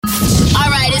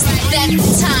that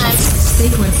time.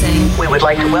 Sequencing. We would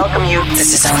like to welcome you.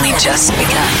 This has only just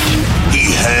begun.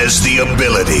 He has the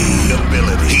ability.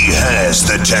 He has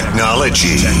the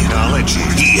technology.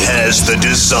 He has the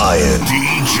desire.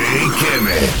 DJ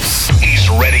Chemix. He's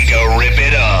ready to rip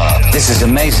it up. This is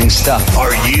amazing stuff.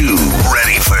 Are you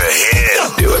ready for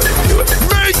him? Do it.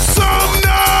 Make some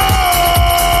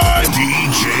noise!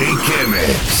 DJ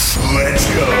Chemix. Let's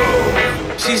go.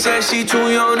 She said she too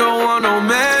young, don't want no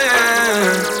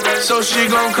man. So she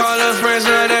gon' call her friends,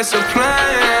 now that's a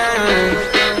plan.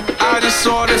 I just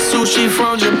ordered sushi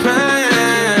from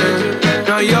Japan.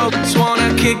 Now yo, just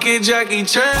wanna kick it, Jackie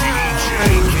Chan.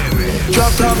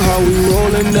 Drop top, how we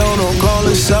rollin' down on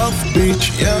College South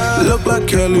Beach. Yeah, look like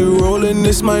Kelly rollin',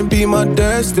 this might be my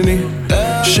destiny.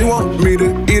 She want me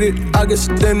to eat it, I guess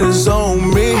then it's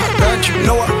on me. That you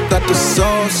know I got the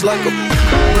sauce like a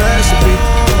recipe.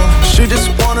 She just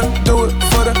wanna do it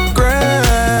for the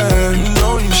grand.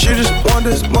 She just want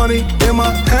this money in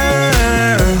my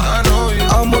hand.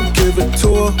 I'ma give it to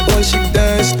her when she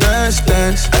dance.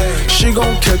 She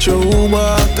gon' catch a Uber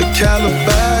out the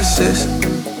Calabasas.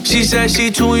 She said she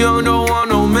too young, don't want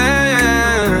no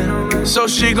man. So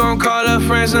she gon' call her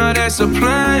friends, now that's a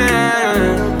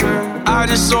plan. I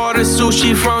just ordered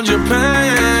sushi from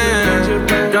Japan.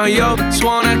 Now yo, just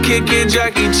wanna kick it,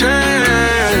 Jackie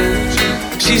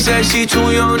Chan. She said she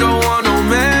too young, don't want no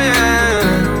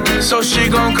man. So she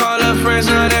gon' call her friends,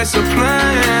 now that's a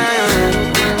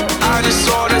plan. I just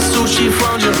ordered sushi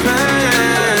from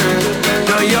Japan.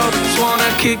 Now yo, just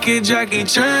wanna kick it, Jackie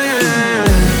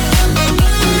Chan.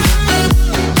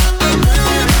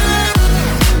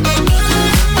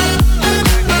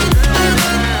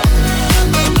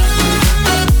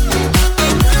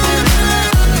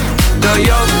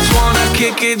 Yo, just wanna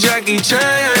kick it, Jackie Chan.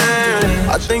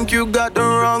 I think you got the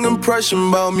wrong impression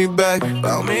about me back.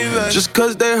 Just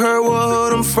cause they heard what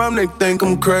hood I'm from, they think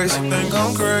I'm crazy.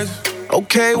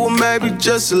 Okay, well maybe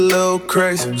just a little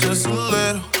crazy.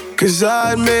 Cause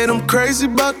I admit I'm crazy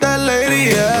about that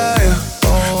lady, yeah.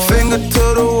 Finger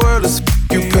to the world, it's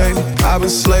you pay me. I've been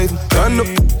slaving, done the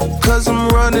cause I'm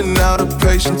running out of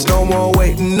patience. No more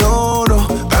waiting, no.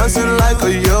 Bouncing like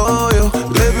a yo-yo,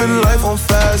 living life on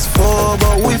fast forward,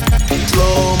 but we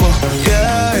slow-mo,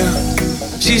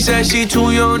 yeah. She said she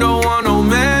too young, don't want no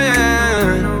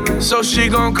man. So she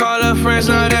gon' call her friends,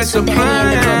 now that's a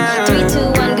plan. 3,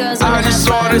 2, 1, girls. I just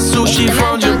ordered sushi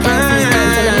from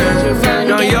Japan.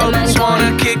 Now yo, just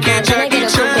wanna kick it, Jackie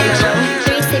Chan.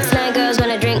 3, 6, 9 girls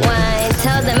wanna drink wine.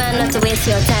 Tell the man not to waste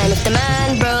your time. If the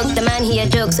man broke, the man he a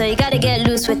joke. So you gotta get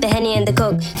loose with the Henny and the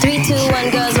Coke. 3, 2, 1,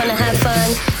 girls wanna have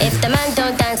fun. If the man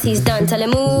don't dance, he's done. Tell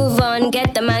him move on,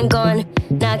 get the man gone.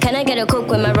 Now can I get a Coke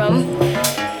with my rum?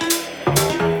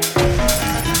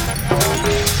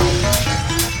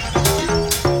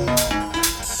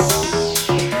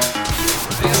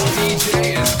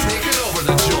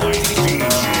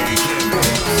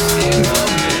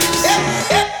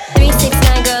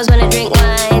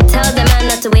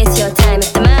 To waste your time.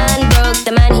 If the man broke,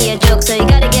 the man he a joke. So you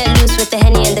gotta get loose with the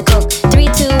Henny and the Coke. 3,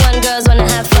 2, 1, girls wanna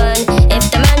have fun. If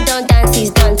the man don't dance,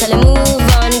 he's done. Tell him move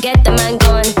on, get the man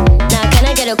gone. Now can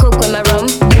I get a Coke with my rum?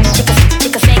 Chick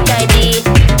a fake ID.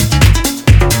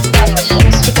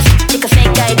 Chick a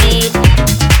fake ID.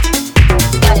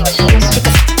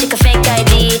 Chick a fake ID. Chick a fake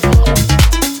ID.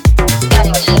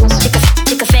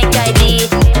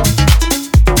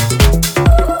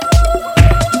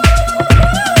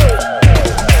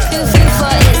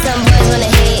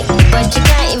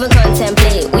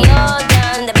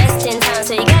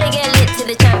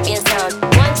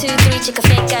 Chick a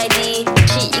fake ID.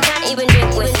 Shit, you can't even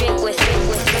drink with.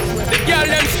 The girl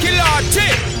them skill arty.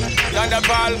 Yonder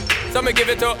ball. Some me give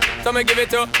it to, some me give it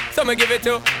to, some me give it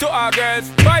to our girls.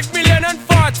 5 million and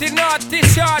 40 naughty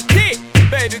shorty.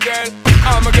 Baby girl,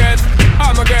 all my girls.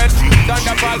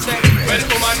 Yonder ball say, well,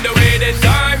 I'm on the way this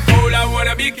time. Cold, I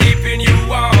wanna be keeping you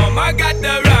warm. I got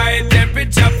the right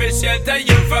temperature for shelter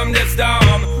you from the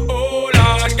storm. Hold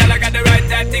on, girl, I got the right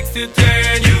tactics to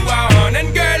turn you on.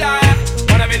 And girl, I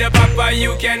wanna be the papa,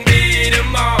 you can be the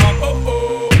mom.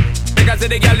 Oh. Because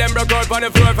the girl them broke out on the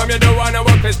floor. From you don't wanna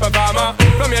work this performer.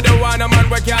 From you don't wanna man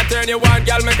where can't turn you on.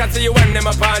 Girl, make I see you when them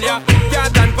upon ya. Can't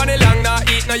stand for the long, nah.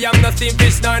 Eat no yam, no steamed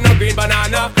fish, no green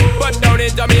banana. But down in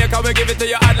Jamaica, we give it to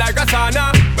you hot like a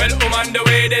sauna. Well, I'm on the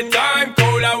way, the time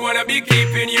cold, I wanna be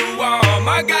keeping you warm.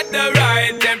 I got the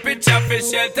right temperature for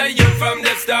shelter you from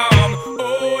the storm.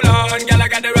 Hold on, girl, I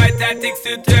got the right tactics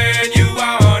to turn you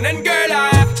on. And girl,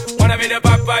 I wanna be the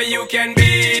papa, you can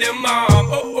be the mom.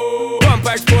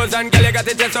 Bumper expose on, girl, you got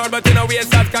it just out, but you know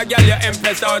waste out, cause girl, you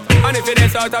impress out. And if it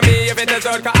is out of me, if it is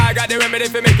out, cause I got the remedy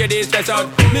for make you de-stress out.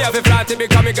 Me have a flat to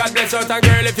become me God bless out, and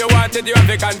girl, if you want it, you have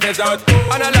to confess out.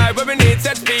 And a life where we need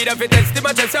set speed, if it is too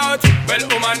much chest out. Well,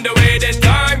 on the way this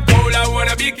time, cold, I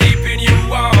wanna be keeping you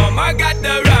warm. I got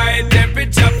the right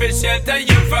temperature for shelter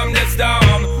you from the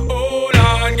storm. Hold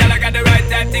on, girl, I got the right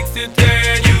tactics to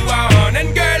turn you on.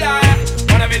 And girl, I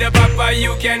wanna be the papa,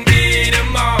 you can be the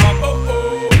mom. Oh, oh.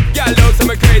 Girl, know some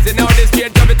crazy now, this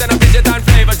kid drop it and a fidget and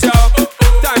flavor show.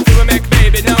 Time to make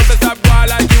baby now, so stop ball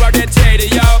like you, I get shady,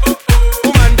 yo.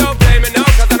 Woman, don't play me now,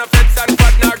 cause I'm a fits and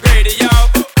fat, not greedy, yo.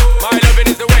 My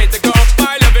loving is the way to go,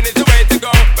 my loving is the way to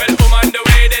go. Well, woman, the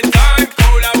way this time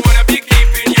cold, I wanna be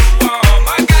keeping you warm.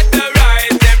 I got the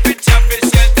right temperature for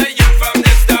shelter you from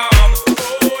the storm.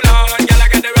 Hold on, girl, I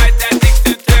got the right tactics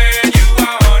to turn you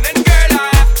on. And girl,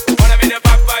 I wanna be the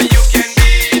papa, you can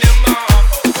be the mom.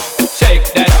 Shake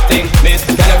that thing, miss,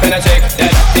 can I shake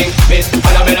that thing, miss,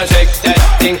 and I better shake that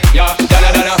thing, yeah,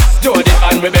 Donna, Jody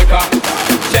and Rebecca.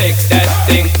 Shake that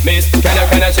thing, miss, can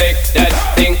I shake that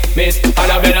thing, miss,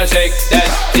 and I better shake that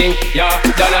thing, yeah,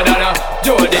 Donna,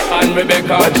 Jody and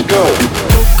Rebecca. Let's go.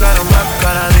 Buscaron más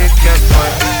cara de que fue.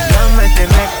 Ya me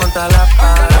tienes contra la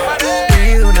pared.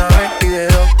 Pide una vez, pide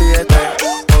dos, pide tres.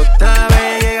 Otra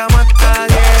vez llegamos hasta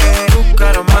 10.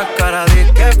 Buscaron más cara de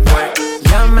que fue.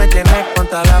 Ya me tienes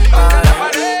contra la pared.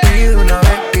 Pide una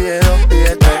vez, pide dos,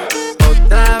 pide tres.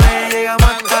 Otra vez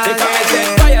llegamos hasta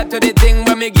 10. Fire to the thing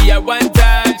when me give her one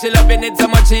time. She loving it so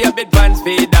much she have it pants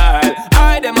feed all.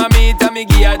 I dem a meet and me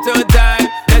give her 2 times.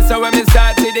 That's how when me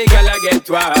start see the girl I get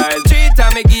wild. 3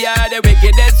 times me give her the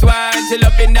wickedest one. She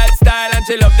loving that style and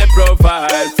she love the profile.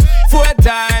 4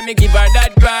 times me give her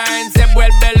that grind. Say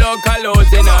well below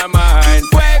colors in her mind.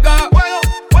 Fuego,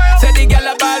 say the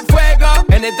girl about fuego.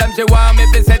 Anytime she want me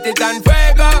to set it on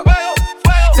fuego.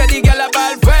 Say the girl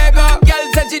about fuego. Girl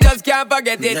said she just can't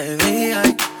forget it. De día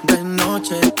y de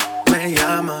noche me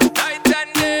llama.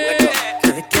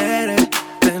 ¿Qué quieres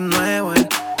de nuevo en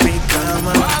mi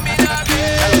cama?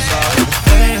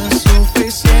 Es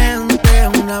suficiente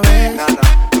una vez.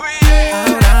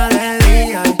 Ahora de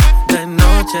día y de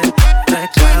noche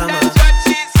reclama.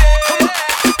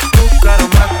 Buscaron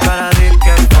más para decir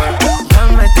que fue. Ya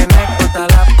me tienes contra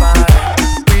la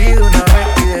pared. Pide una vez,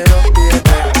 pide dos, pide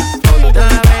tres. Otra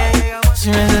vez llegamos. Si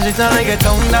necesitas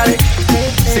reggaetón, dale.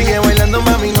 Sigue bailando,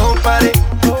 mami, no pare.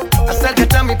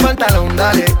 Acércate a mi pantalón,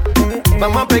 dale.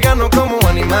 Vamos a pegarnos como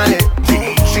animales.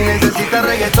 Si necesitas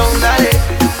reggaetón, dale.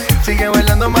 Sigue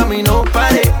bailando, mami, no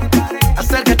pare.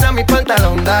 Acércate a mi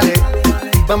pantalón, dale.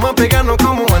 Vamos a pegarnos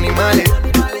como animales.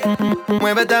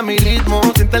 Muévete a mi ritmo,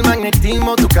 siente el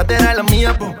magnetismo. Tu cadera es la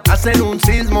mía, hacen un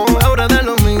sismo. Ahora da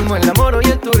lo mismo, el amor y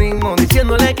el turismo.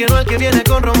 Diciéndole que no al que viene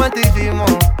con romanticismo.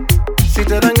 Si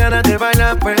te dan ganas de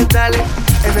bailar, pues dale.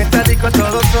 En esta disco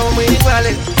todos somos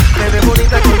iguales. Te ves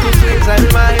bonita con tu swing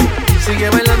salvaje. Sigue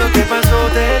bailando, ¿qué pasó?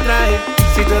 Te traje.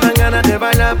 Si te dan ganas de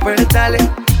bailar, pues dale.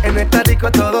 En esta disco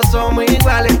todos somos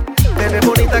iguales. Te ves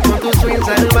bonita con tu swing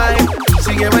salvaje.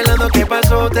 Sigue bailando, ¿qué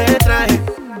pasó? Te traje.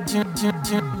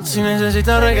 Si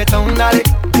necesitas reggaetón, dale.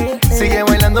 Sigue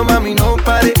bailando, mami, no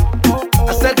pare.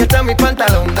 Acércate a mi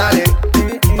pantalón, dale.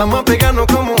 Vamos a pegarnos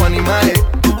como animales.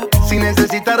 Si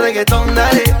necesitas reggaetón,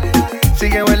 dale.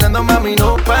 Sigue bailando, mami,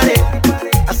 no pare.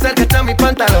 Acércate a mi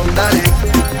pantalón, dale.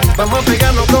 Vamos a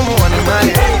pegarnos como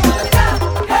animales.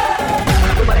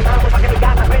 Súmale mambo pa' que mi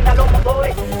gata prenda los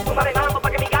motores. Súmale mambo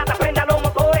pa' que mi gata prenda los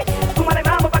motores. Súmale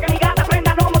mambo pa' que mi gata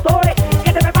prenda los motores.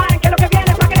 Que se preparen que lo que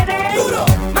viene pa' que le den duro.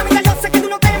 Mami, ya yo sé que tú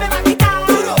no te me vas a quitar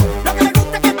duro. Lo que me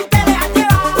gusta es que tú te dejas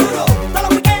llevar duro. Todos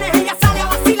los weekends ella sale a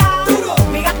vacilar duro.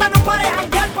 Mi gata no para de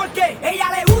janguear porque ella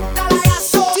le gusta la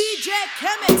gasolina. DJ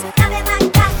Chem. Dame más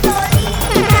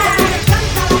gasolina. Me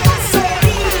encanta la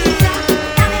gasolina.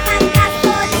 Dame más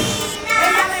gasolina.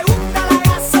 Ella le gusta la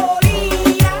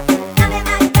gasolina. Dame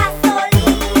más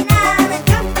gasolina. Me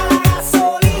encanta la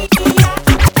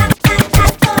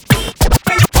gasolina.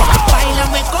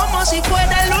 Báilame como si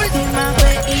fuera la última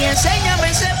vez y enséñame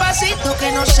ese pasito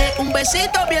que no sé, un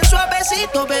besito bien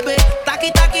suavecito, bebé.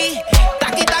 Taqui, taqui,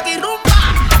 taqui, taqui, rumba.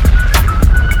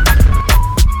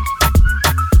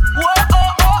 Whoa,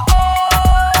 oh, oh,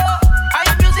 oh.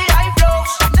 High music, high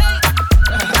flows.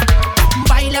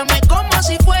 Báilame como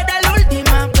si fuera la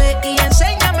última vez y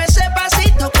enséñame ese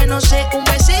pasito que no sé, un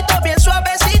besito bien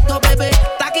suavecito, bebé.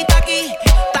 Taqui, taqui,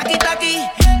 taqui, taqui,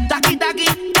 taqui, taqui.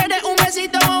 Eres un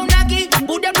besito o un aquí,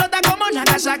 booty explota como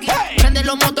Nagasaki. Prende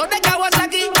los motores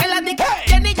Kawasaki, en la disco,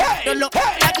 Jenny, yo lo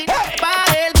aquí. Pa'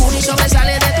 el booty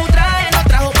sobresale de tu traje, no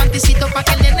trajo panticito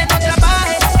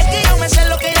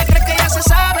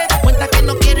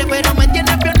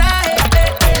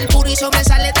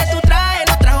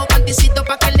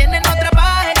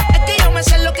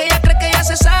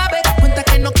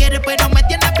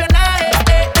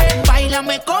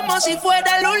si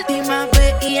fuera la última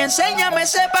vez. Y enséñame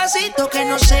ese pasito que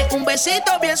no sé, un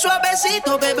besito bien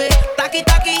suavecito, bebé. Taqui,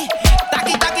 taqui,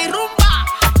 taqui, taqui, rumba.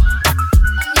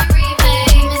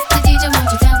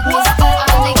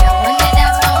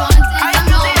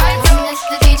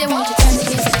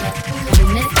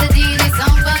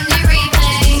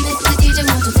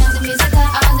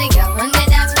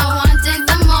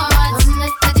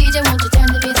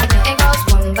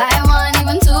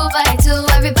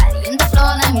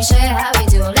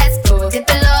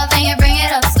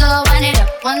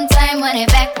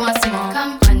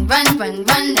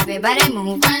 Everybody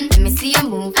move, let me see you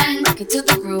move, rock it to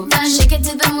the groove, shake it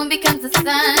to the moon becomes the sun.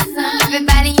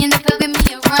 Everybody in the club, give me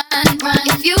a run.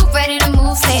 If you ready to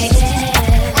move, say it,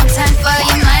 yeah. One time for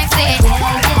your mind, say it,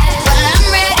 yeah. Well, I'm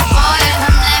ready for you,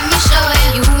 come let me show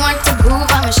you. You want to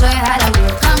groove, I'ma show you how to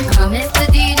move. Come, Mr.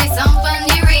 DJ, some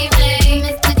funny replay.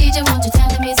 Mr. DJ, won't you turn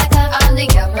the music up? All the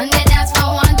girls run the dance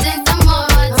floor, wanting some more.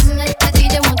 Mr.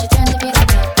 DJ, won't you turn the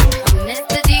music up?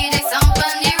 Mr. DJ, some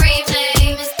funny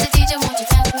replay. Mr. DJ, won't you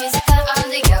turn the music up? All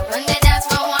the girls run the dance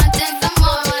floor, wanting some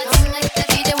more. Mr.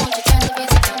 DJ, won't you turn the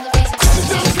music up?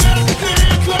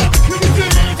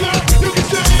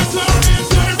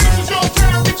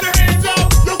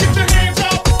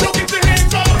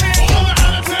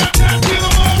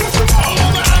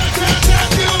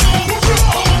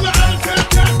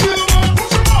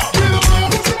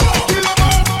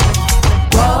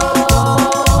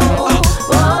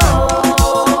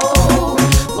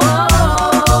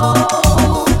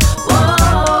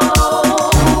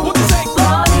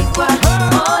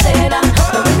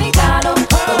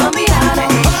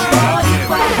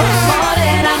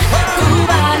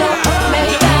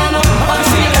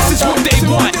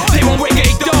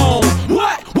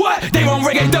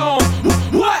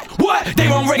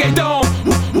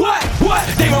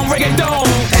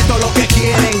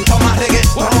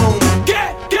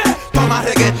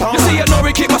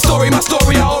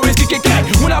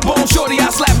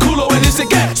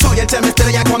 Soy el Chem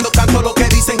estrella cuando canto lo que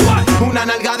dicen. Una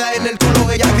nalgada en el culo,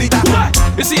 ella grita.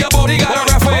 You see a body got a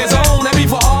rap for his own. That be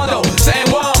for Aldo, San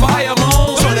Juan,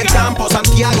 Bayamón. Soy de Campo,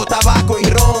 Santiago, tabaco y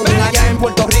ron. Allá en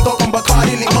Puerto Rico con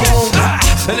Bacardi y limón.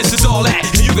 And this is all that,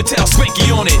 and you can tell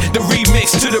Spanky on it. The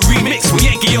remix to the remix with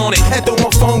Yankee on it. Esto es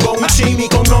un mofongo, un chimi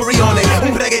con nori on it.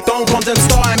 Un reggaetón con Dem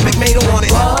Star and Big Mato on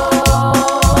it.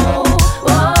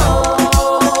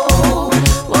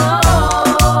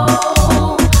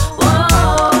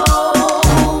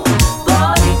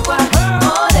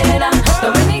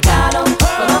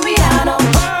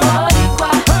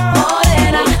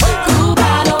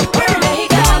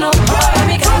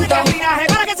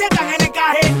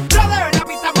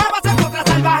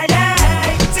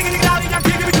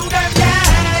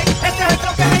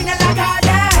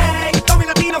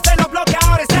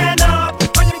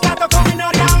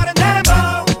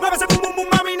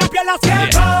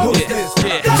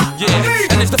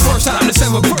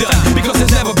 Ever been done, because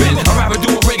there's never been a rapper do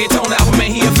a reggaeton album,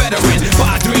 man, he a veteran.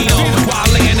 Padrino, while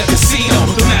laying at the casino,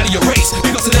 no matter your race,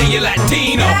 because today you're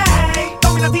Latino. Hey,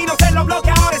 todos mis latinos en los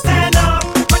bloques ahora stand up.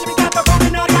 Oye mi canto con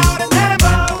mi novia ahora en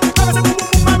dembow. Muévese boom boom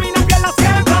boom, mami, no pierdas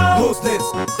tiempo. Who's this?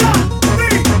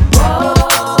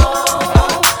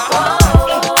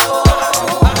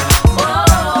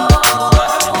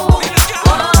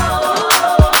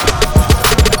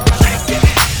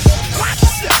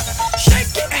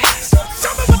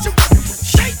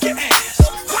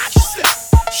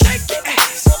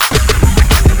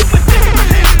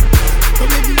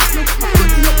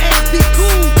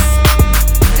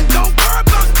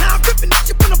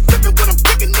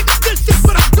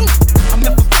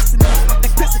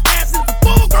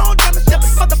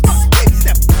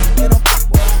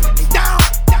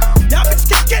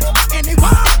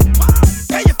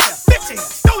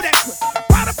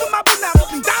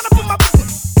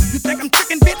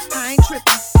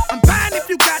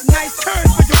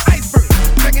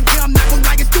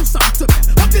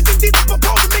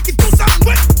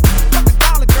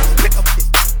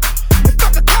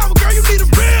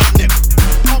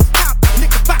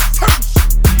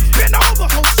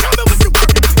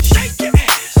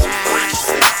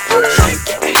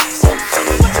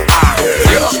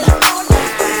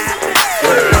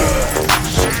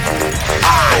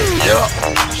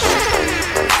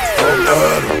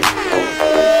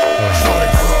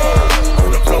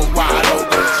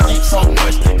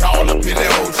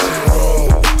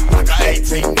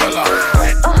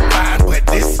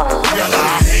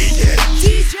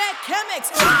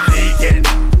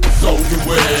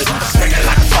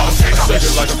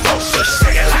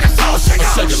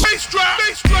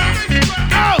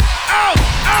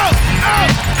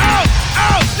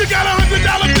 You got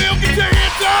 $100 bill.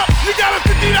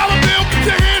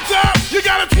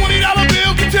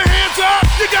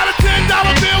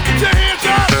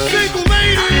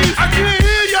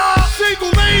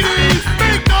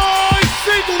 Make noise,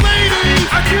 single ladies.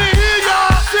 I can't hear y'all,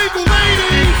 single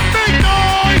ladies. Make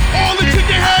noise, all the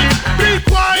chicken heads. Be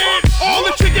quiet, all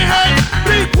the chicken heads.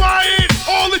 Be quiet,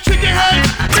 all the chicken heads.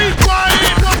 Be quiet.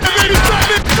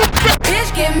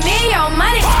 Bitch, give me your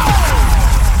money.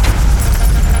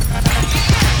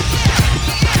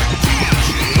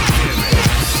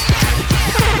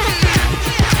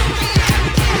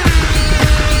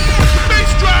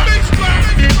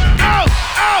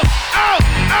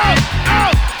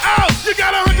 You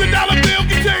got a $100 bill,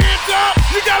 get your hands up.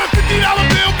 You got a $50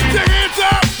 bill, get your hands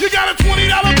up. You got a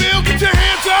 $20 bill, get your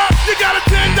hands up. You got a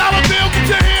 $10 bill, get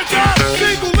your hands up.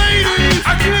 Single ladies,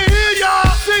 I can't hear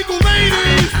y'all. Single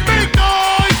ladies, make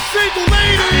noise. Single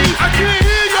ladies, I can't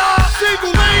hear y'all.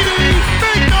 Single ladies,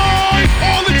 make noise.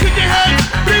 All the chicken heads,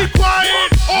 be quiet.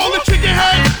 All the chicken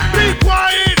heads, be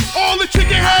quiet. All the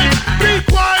chicken heads, be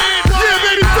quiet. Yeah,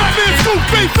 baby, stop this. Scoop,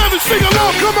 face, seven, sing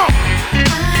along, come on.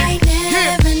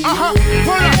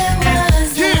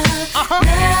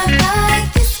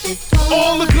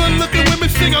 All the good looking women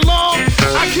sing along.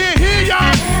 I can't hear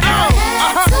y'all.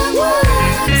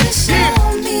 Someone to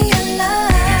show me a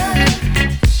love.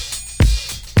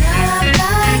 Not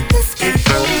like this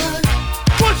before.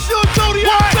 What's your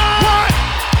zodiac sign? What?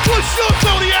 What's your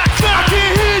zodiac sign? I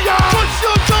can't hear y'all. What's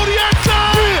your zodiac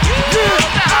sign?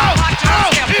 Yeah.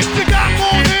 Out. If you got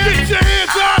more hair, get your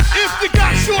hands up. If you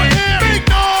got short hair, make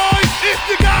noise. If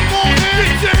you got more hair,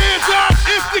 get your hands up.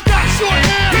 If you got short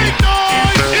hair, make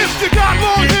noise. If you got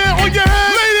long hair on your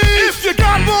head, ladies. If you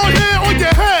got long hair on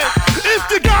your head. If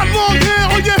you got long hair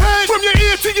on your head, from your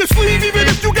ear to your sleeve, even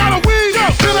if you got a weave. Yo,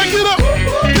 can I get up?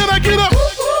 Can I get up?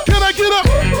 Can I get up?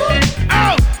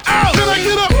 Out. Can I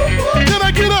get up? Can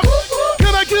I get up?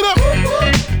 Can I get up?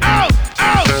 Out.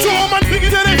 To all my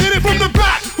niggas that hit it from the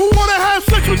back, who wanna have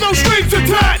sex with no strings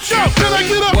attached. Yo, can I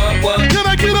get up? Can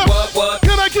I get up?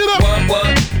 Can I get up?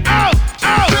 Out.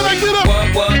 Can I get up?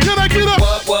 Can I get up?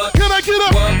 Can I get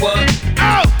up?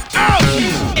 Out.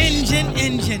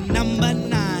 Engine number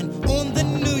 9 on the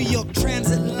New York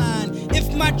Transit line.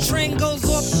 If my train goes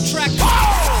off the track,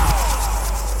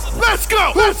 let's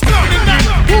go. Let's go. In the night.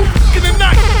 In the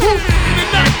night. In the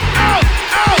night. Out.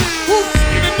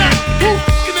 In the night.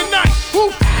 In the night.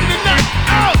 In the night.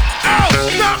 Out.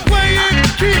 Stop playing.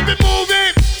 Keep it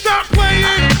moving. Stop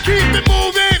playing. Keep it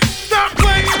moving. Stop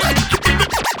playing.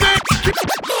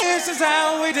 this is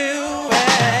how we do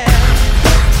it.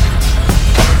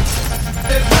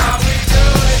 This is how we do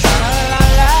it. La la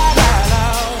la la la.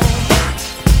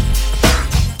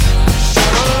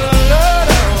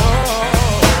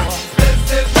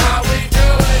 This is how we do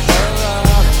it.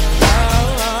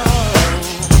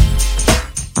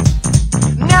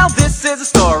 Now this is a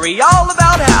story all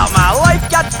about how my life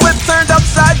got flipped, turned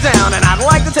upside down, and I'd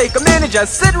like to take a minute,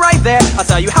 just sit right there. I'll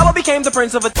tell you how I became the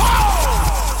prince of a.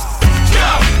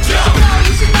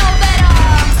 You should know better.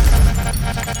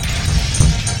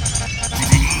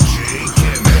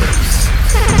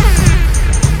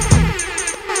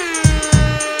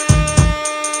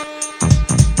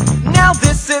 Now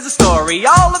this is a story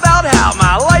all about how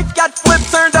my life got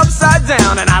flipped, turned upside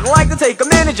down, and I'd like to take a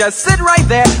minute, just sit right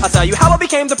there. I'll tell you how I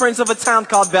became the prince of a town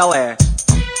called Bel Air.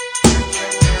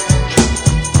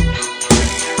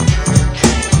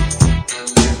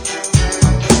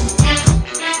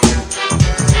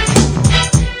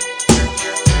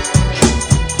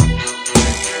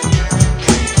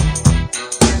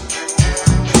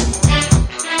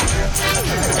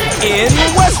 In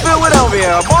West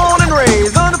Philadelphia, born and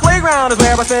raised on the playground is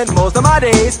where I spent most of my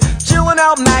days. Chilling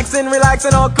out, maxing,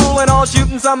 relaxing, all cool and all,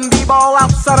 shooting some b-ball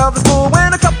outside of the school.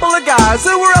 When a couple of guys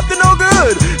who were up to no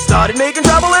good started making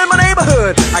trouble in my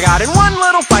neighborhood. I got in one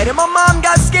little fight and my mom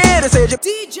got scared and said,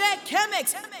 DJ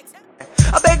Chemix.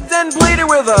 I begged and pleaded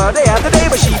with her day after day,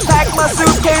 but she packed my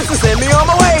suitcase and sent me on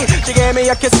my way. She gave me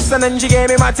a kiss and then she gave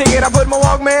me my ticket. I put my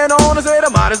Walkman on and said I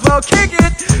might as well kick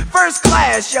it. First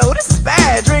class, yo, this is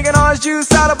bad. Drinking orange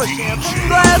juice out of a champagne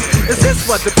glass. Is this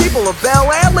what the people of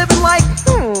Bel Air living like?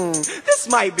 This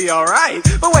might be alright.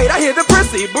 But wait, I hear the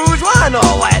prissy, bourgeois and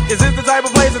all that. Is this the type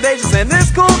of place that they should send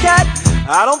this cool cat?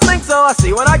 I don't think so. I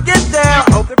see when I get there.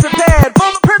 I hope they're prepared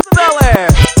for the Prince of Bel Air.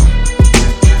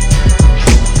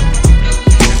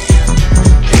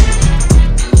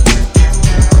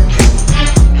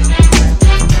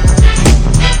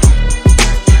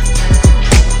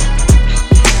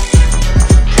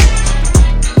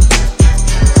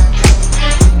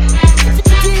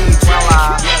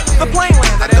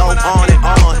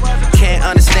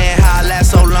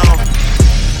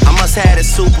 Had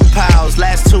its superpowers,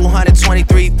 last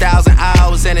 223,000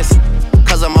 hours, and it's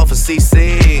cause I'm off of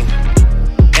CC,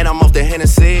 and I'm off the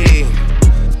Hennessy,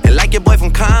 and like your boy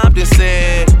from Compton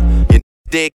said,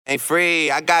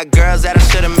 free. I got girls that I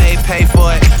should've made pay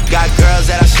for it. Got girls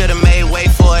that I should've made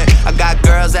wait for it. I got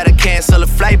girls that'll cancel a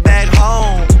flight back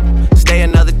home. Stay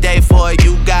another day for it.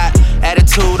 You got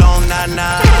attitude on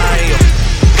nana, yo.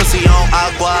 Pussy on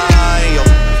agua, yo.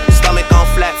 Stomach on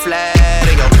flat,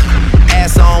 yo.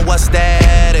 Ass on what's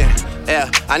that? Yeah,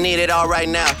 I need it all right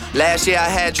now. Last year I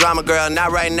had drama, girl,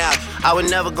 not right now. I would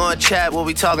never go and chat what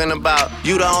we talking about.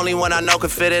 You the only one I know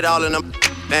could fit it all in a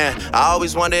man. I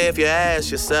always wonder if you ask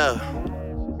yourself,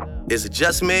 is it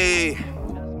just me?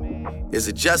 Is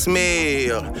it just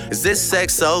me? Or is this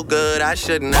sex so good I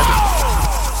shouldn't have?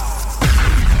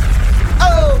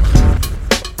 Oh.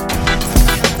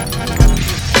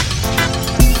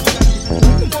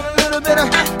 Want a little bit of,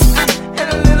 and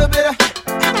a little bit of.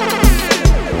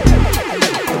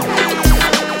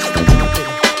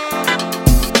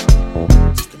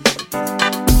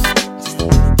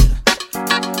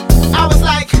 I was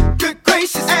like, good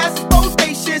gracious, ass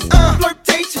bodacious,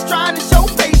 flirtatious, trying to show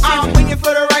patience. I'm waiting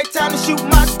for the right time to shoot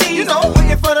my steez, you know,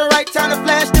 waiting for the right time to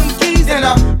flash them keys. And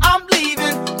I'm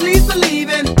leaving, please believe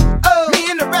in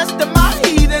me and the rest of my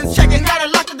heathens. Checking out a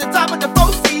lock at the top of the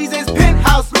Four Seasons,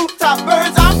 penthouse, rooftop,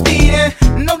 birds I'm feeding.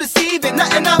 No deceiving,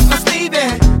 nothing up my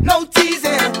sleeving, no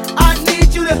teasing. I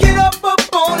need you to get up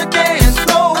on the dance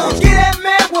floor. Get that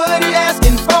man what he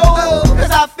asking for.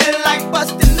 Cause I feel like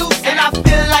busting loose and I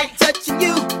feel like touching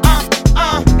you.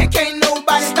 And can't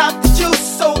nobody stop the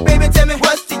juice. So baby, tell me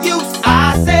what's the use?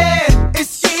 I said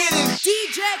it's getting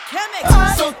DJ Chemic.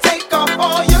 So take off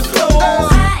all your clothes.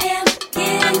 I am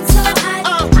getting so hot.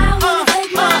 I wanna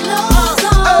take my clothes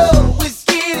off. Oh, it's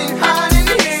getting hot in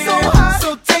here. So hot. So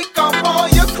take off all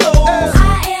your clothes. I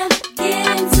am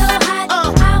getting so hot. I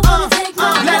wanna take my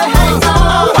Let it hang. clothes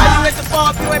off. Why you at the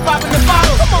bar if you ain't popping the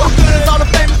bottle? What good is all the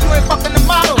fame if you ain't fucking the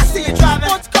model? I see you driving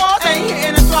sports cars, ain't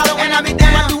hitting a throttle. And I be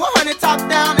damn, I do 100 top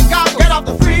down and gobble. Get off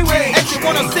the freeway, exit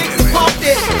 106 and pump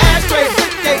it. Ashtray,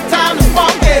 sit day, time to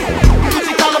spark it.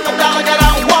 Gucci call up $1, got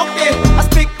out and walk it. I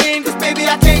speak in, cause baby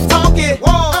I can't talk it.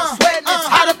 Whoa, sweating, it's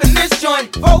hot up in this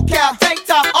joint. Vocal, tank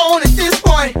top on at this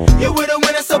point. You with a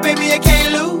winner, so baby you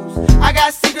can't lose. I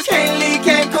got secrets, can't leave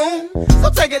Cancun. So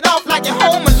take it off like you're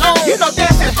home alone. You know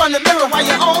dancing in front of the mirror while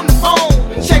you're on the phone.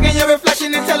 Checking your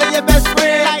reflection and telling your best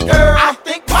friend, like, girl, I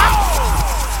think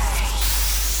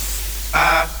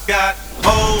I got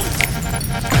hoes.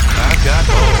 I got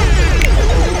hoes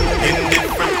in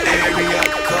different area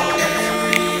codes.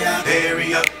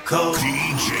 Area codes.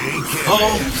 DJ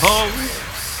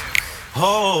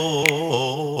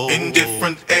hoes in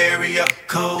different area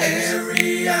codes.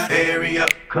 Area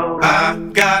codes. I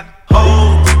got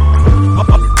hoes.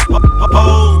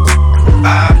 I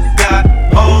got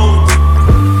hoes.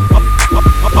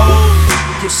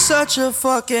 You're such a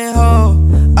fucking hoe.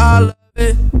 I love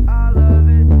it.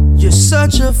 You're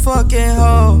such a fucking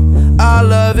hoe. I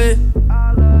love it.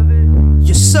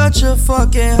 You're such a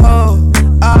fucking hoe.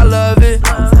 I love it.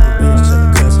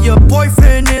 Cause your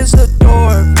boyfriend is a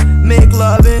dork. Make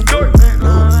loving.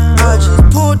 I just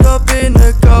pulled up in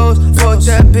the ghost. Fucked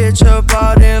that bitch up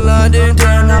out in London.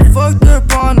 Then I fucked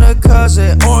up on a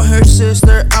cousin or her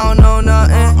sister. I don't know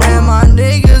nothing. And my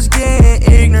niggas getting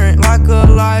ignorant like a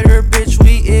lighter, bitch.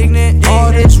 We ignorant.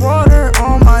 All this water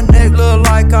on my neck look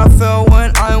like I fell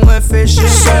when I went fishing.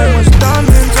 So much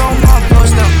diamonds on my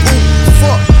bust now. Ooh,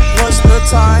 fuck, what's the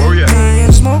time? Me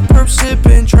and smoke, perp,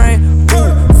 sipping, train.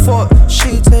 Ooh, fuck,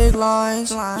 she take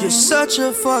lines. You're such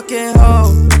a fucking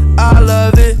hoe. I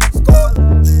love it.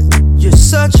 You're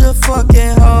such a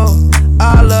fucking hoe.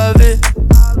 I love it.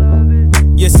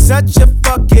 You're such a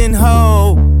fucking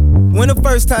hoe. When the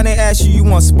first time they asked you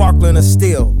want sparkling or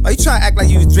still? Are you trying to act like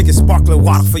you was drinking sparkling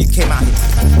water before you came out here?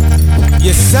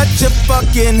 You're such a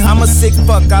fucking, I'm a sick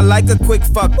fuck, I like a quick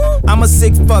fuck. I'm a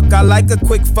sick fuck, I like a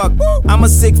quick fuck. I'm a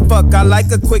sick fuck, I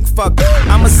like a quick fuck.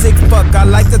 I'm a sick fuck, I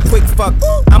like a quick fuck.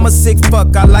 I'm a sick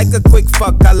fuck, I like a quick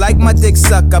fuck. I like my dick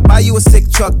suck, I buy you a sick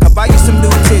truck. I buy you some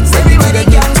new tits, every nigga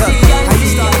get tucked. How you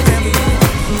start a family?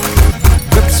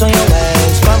 Grips on your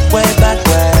ways, front way, back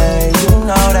way. You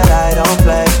know that I don't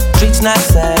play. Streets not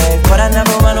safe, but I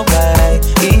never run away,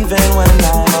 even when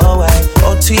I'm away.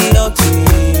 OT, OT,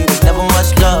 there's never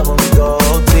much love when we go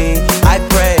OT. I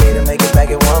pray to make it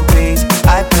back in one piece.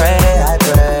 I pray, I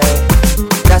pray.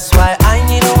 That's why I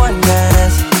need a one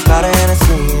dance. Got a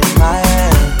Hennessy in my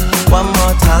hand. One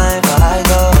more time before I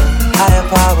go. Higher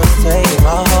powers taking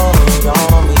a hold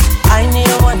on me. I need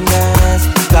a one dance.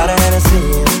 Got a Hennessy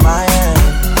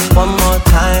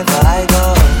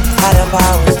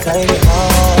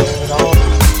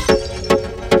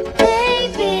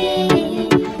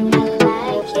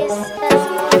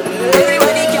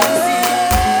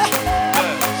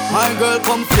My girl,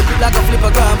 come flip it like a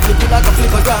flippergram, flip it like a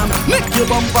flippergram. Make your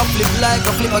bumper flip like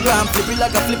a flippergram, flip it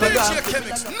like a flippergram.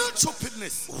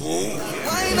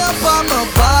 Wind up on my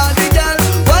body, girl.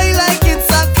 Why like it's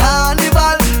a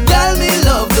carnival? Girl, me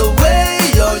love the way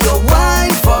you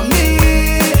wine for me.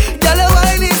 Girl, your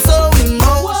wine is so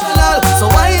emotional.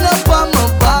 So wind up on my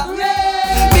body.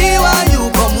 Me while you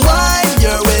come wine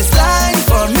your waistline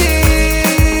for me.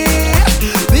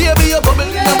 Baby, you're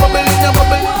bubbling, you're bubbling, you're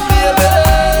bubbling, baby.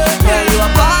 Girl, you a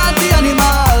party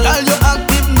animal. Girl, you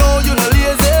active, no, you no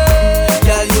lazy.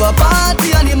 Girl, you a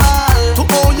party animal. To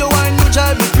own your wine, you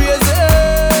drive me crazy.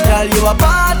 Girl, you a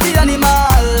party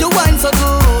animal. You wine so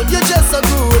good, you just so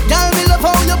good. Girl, me love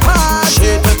how you party.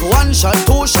 She take 1 shot,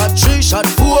 2 shot, 3 shot,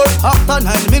 4. After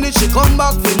 9 minutes, she come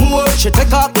back for more. She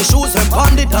take off the shoes and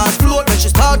pound the dance floor. Then she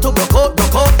start to broke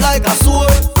out like a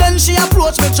sword. Then she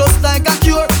approach me just like a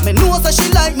cure. Me know that she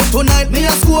like me tonight, me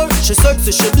a score. She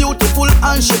sexy, she beautiful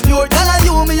and she pure. Girl, I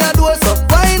you me a door, so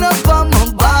wind up on my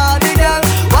body, girl.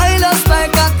 Wind us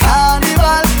like a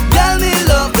carnival. Girl, me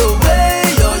love the way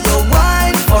you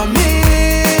wine for me.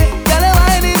 Girl, your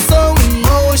wine is so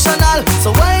emotional. So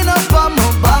wind up on my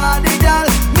body, girl.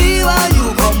 Me while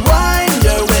you come wine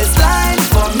your waistline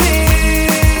for me.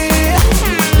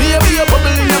 Baby, you're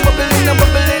bubbling, you're bubbling, you're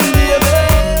bubbling, baby.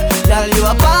 Girl, you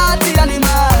a party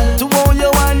animal. To own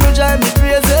your wine, you drive me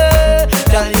crazy.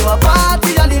 Girl, you a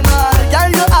party animal. Girl,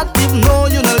 you active, no,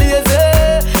 you no lazy.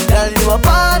 Girl, you a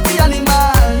party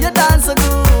animal. You dance so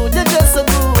good, you dress so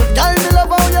good. Girl, me love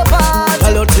how you party.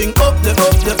 Girl, you think up the.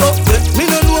 Me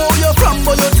no know where you're from,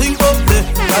 but you think up the.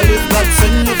 Girl, if God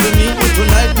send you for me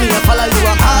tonight, me a follow you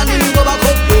a hand and go back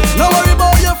up the. No worry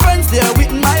about your friends, they're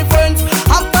with my friends.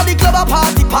 After the club a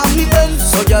party, palm the end.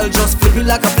 So girl, just flip it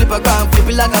like a flippergram, flip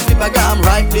it like a flippergram.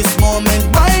 Right this moment,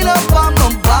 wind up on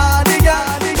my body,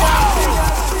 girl.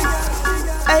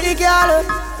 Hey girl,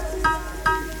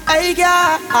 hey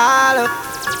girl.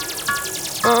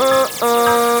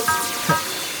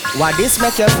 Why this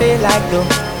make you feel like though?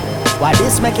 Why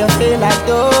this make you feel like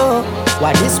though?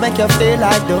 Why this make you feel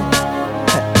like though?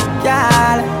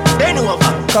 Girl, bend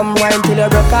over. Come wine till you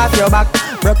broke off your back,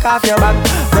 broke off your back,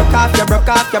 broke off your back.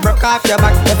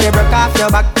 If you broke off your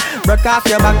back, broke off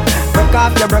your back, broke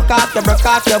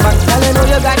off your back. Girl, you know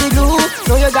you got the glue,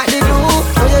 know you got the glue,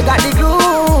 know you got the glue.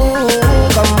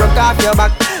 Come broke off your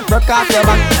back, broke off your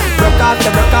back, broke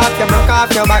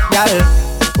off your back, girl.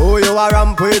 Who you a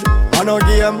ramp with? On no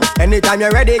game. Anytime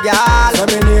you're ready, girl. Let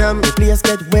me name. The place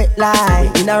get wet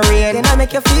like in a rain. Then I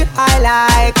make you feel high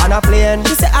like on a plane.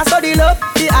 She say I saw the love,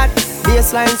 the hot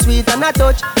baseline sweet and I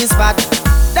touch the spot.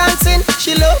 Dancing,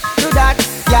 she love do that.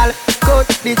 Girl, cut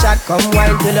the chat. Come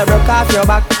wine till you broke off your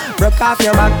back, broke off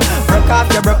your back, broke off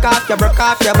your back.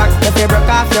 If you broke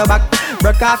off your back,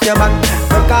 broke off your back,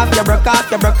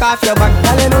 broke off your back.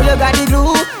 Girl, you know you got the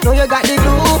glue, know you got the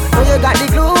glue, know you got the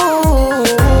glue.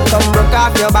 Come broke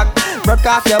off your back, broke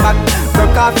off your back,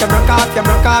 broke off your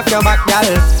back, girl.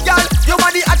 Girl, your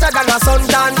body hotter than a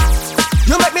suntan.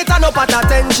 You make me turn up at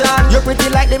attention. You pretty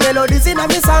like the melodies in a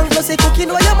me song. Plus the cooking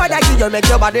where your mother give you make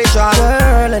your body strong.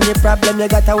 Girl, any problem you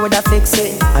got, I woulda fix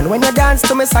it. And when you dance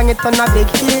to me song, it on a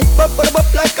big hit. Bop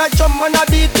like a drum on a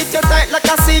beat. It you tight like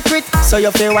a secret. So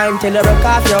you feel wine till you broke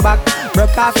off your back,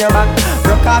 broke off your back,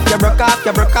 broke off your back. If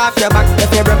you broke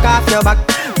off your back,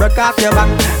 broke off your back,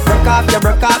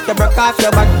 broke off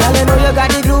your back. Girl, you know you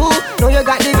got the glue, know you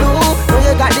got the glue, know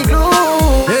you got the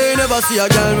glue. Hey, never see a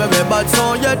girl with a bad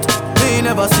song yet. Me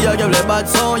never see a girl with a bad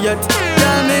song yet.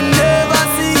 Girl, me never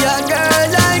see a girl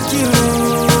like you.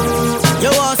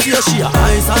 You want to see a she a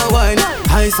ice and wine,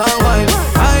 ice and wine.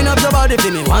 Wind up your body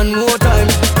for me one more time.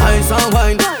 Ice and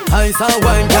wine,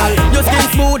 girl. Your skin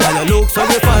smooth and your look so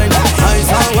refined. Ice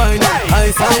and wine,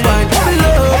 ice and wine.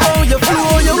 Love how you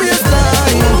flow your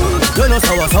waistline. You know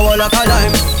sour like a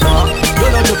lime. You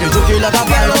know juky like a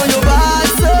pine. Girl, on your bad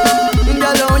so,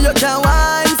 girl, on you can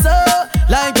wine so.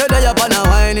 Like you're there upon a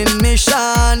whining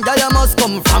mission. Girl, you must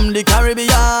come from the Caribbean.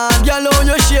 Girl, on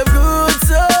you shape good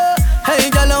so. Hey,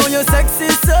 girl, on you sexy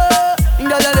so.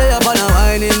 Girl, you're there upon a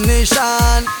whining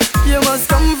mission. You must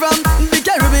come from the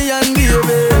Caribbean,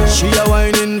 baby. She a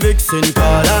whining vixen,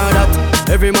 call her that.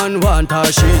 Every man want her,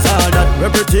 she's all that.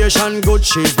 Reputation good,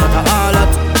 she's not a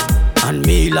harlot. And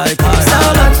me like her. So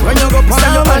much, when you go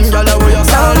find your man, girl, where you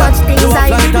so much things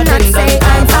I did not say.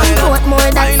 And some what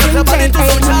more than you can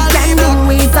take. We can do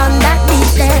it on that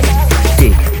beach there.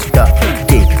 Tick tock,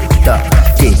 tick tock,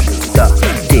 tick tock,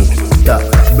 tick tock.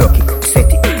 Broke it, set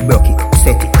it, broke it,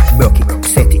 set it, broke it,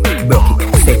 set it, broke it,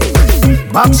 set it.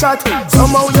 Back shot,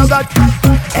 somehow you got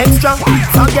extra.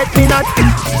 Forget me not.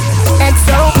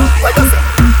 XO, what you say?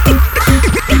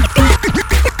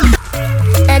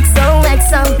 XO.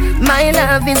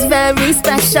 very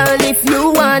special. If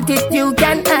you want it, you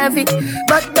can have it,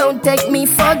 but don't take me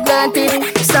for granted.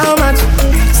 So much,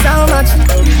 so much,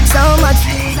 so much.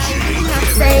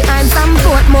 Say I'm from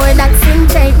Portmore, that's in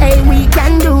J. Hey, we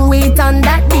can do it on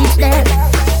that beach there.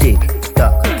 Tick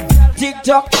tock, Tick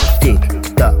tock, tick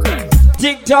tock,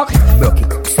 tick tock. broke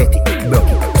it, set it, broke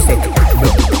it, set it,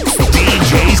 broke it, set it.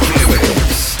 DJ's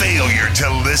Kimmicks. Failure to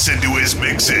listen to his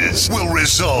mixes will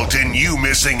result in you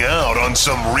missing out on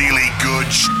some really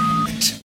good